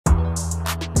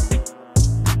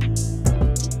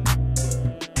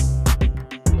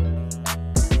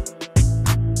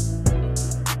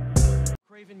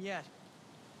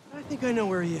I think I know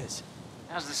where he is.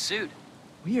 How's the suit?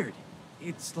 Weird.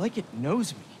 It's like it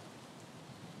knows me.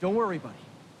 Don't worry, buddy.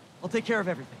 I'll take care of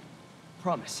everything.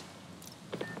 Promise.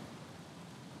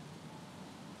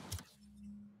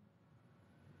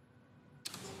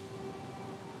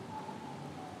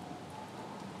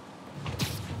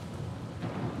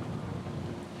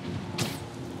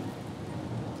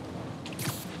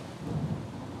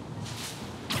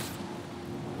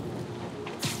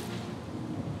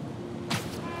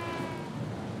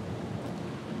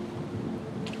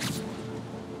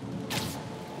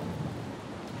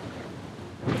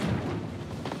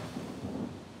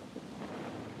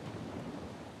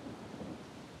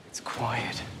 It's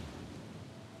quiet.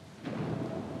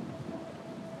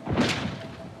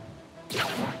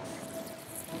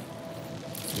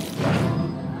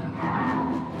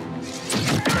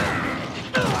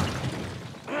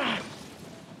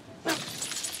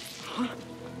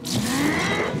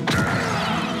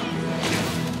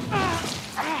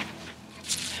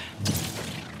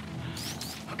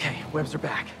 Okay, webs are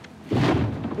back.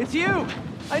 It's you!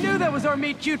 I knew that was our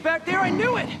meet cute back there, I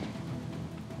knew it!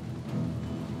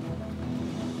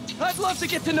 I'd love to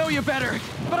get to know you better,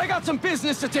 but I got some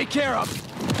business to take care of.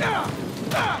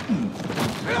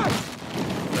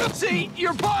 See,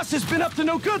 your boss has been up to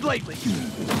no good lately.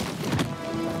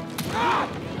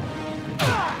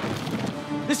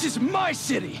 This is my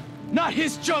city, not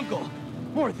his jungle.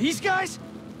 Or these guys?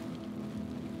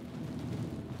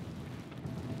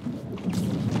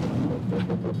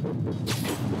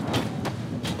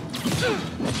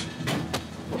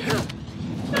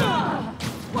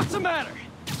 What's the matter?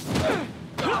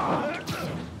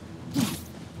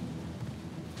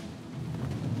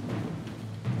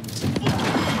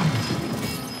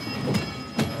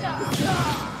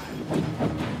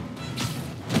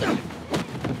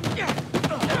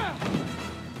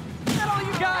 That all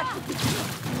you got?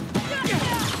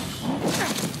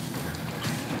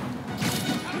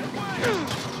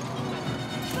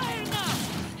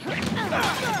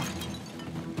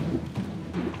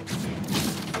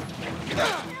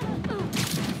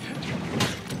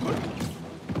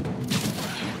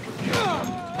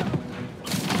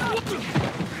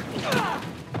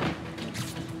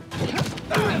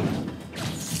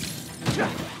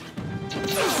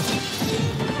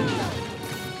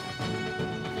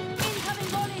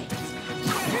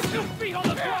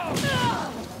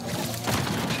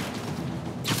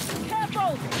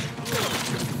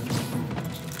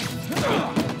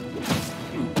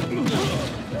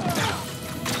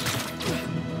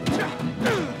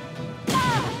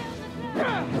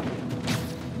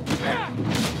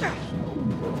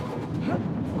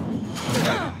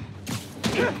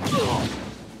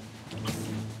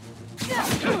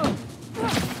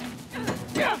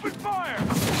 Open fire!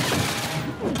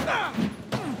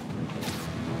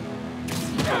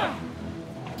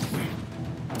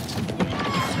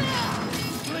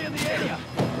 Flee in the area!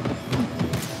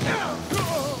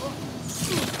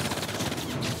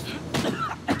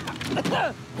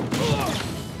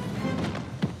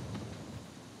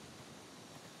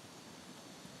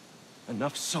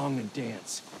 Enough song and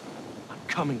dance. I'm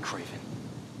coming, Kraven.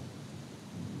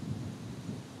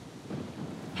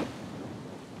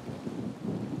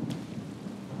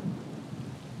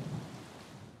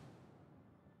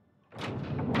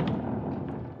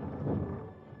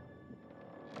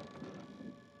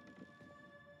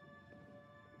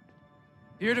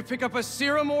 Here to pick up a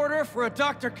serum order for a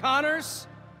Dr. Connors?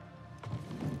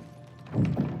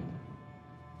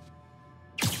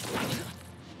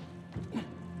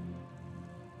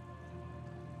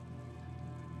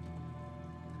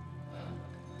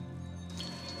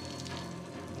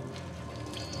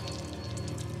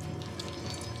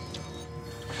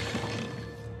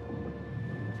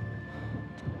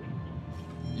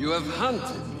 You have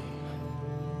hunted me.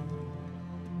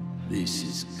 This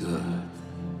is good.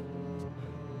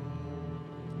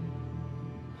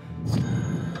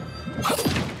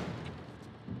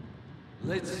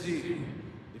 Let's see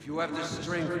if you have the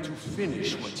strength to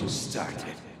finish what you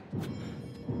started.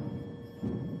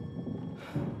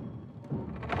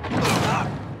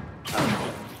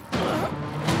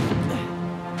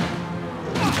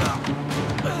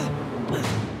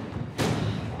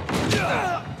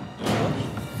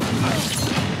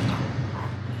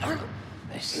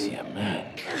 I see a man.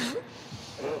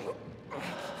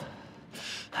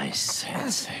 I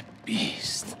sense a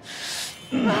beast.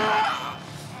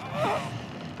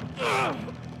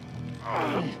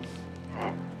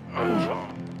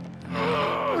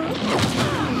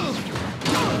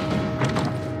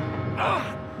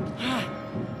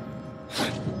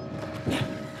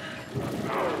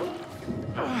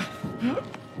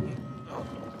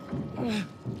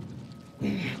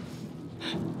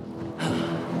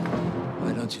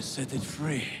 Punches set it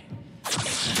free.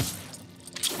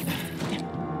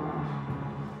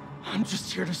 I'm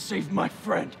just here to save my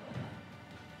friend.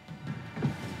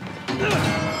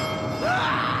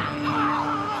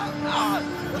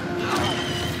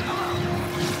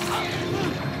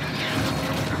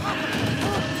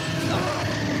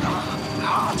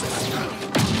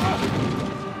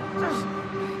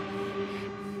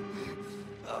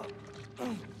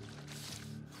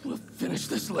 We'll finish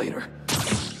this later.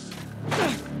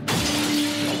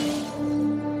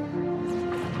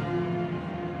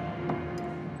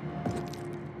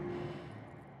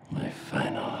 My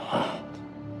final hunt.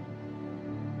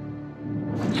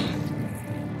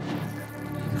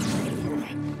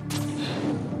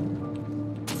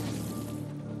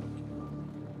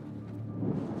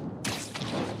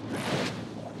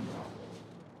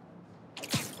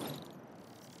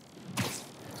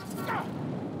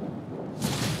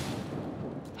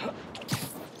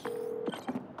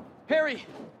 Harry!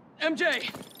 MJ!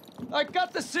 I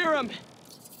got the serum!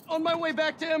 On my way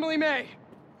back to Emily May!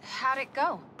 How'd it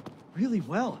go? Really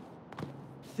well.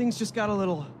 Things just got a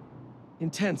little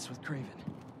intense with Kraven.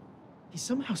 He's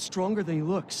somehow stronger than he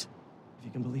looks, if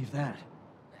you can believe that.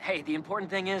 Hey, the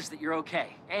important thing is that you're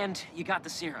okay, and you got the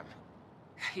serum.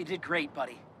 You did great,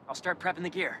 buddy. I'll start prepping the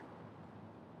gear.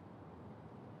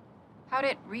 How'd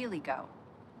it really go?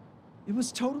 It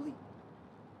was totally...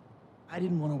 I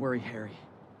didn't want to worry Harry.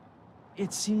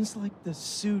 It seems like the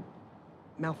suit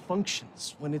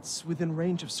malfunctions when it's within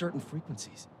range of certain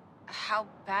frequencies. How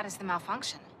bad is the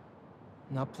malfunction?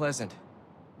 Not pleasant,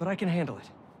 but I can handle it.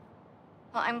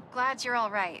 Well, I'm glad you're all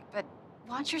right, but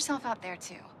watch yourself out there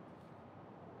too.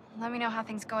 Let me know how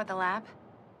things go at the lab.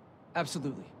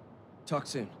 Absolutely. Talk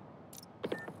soon.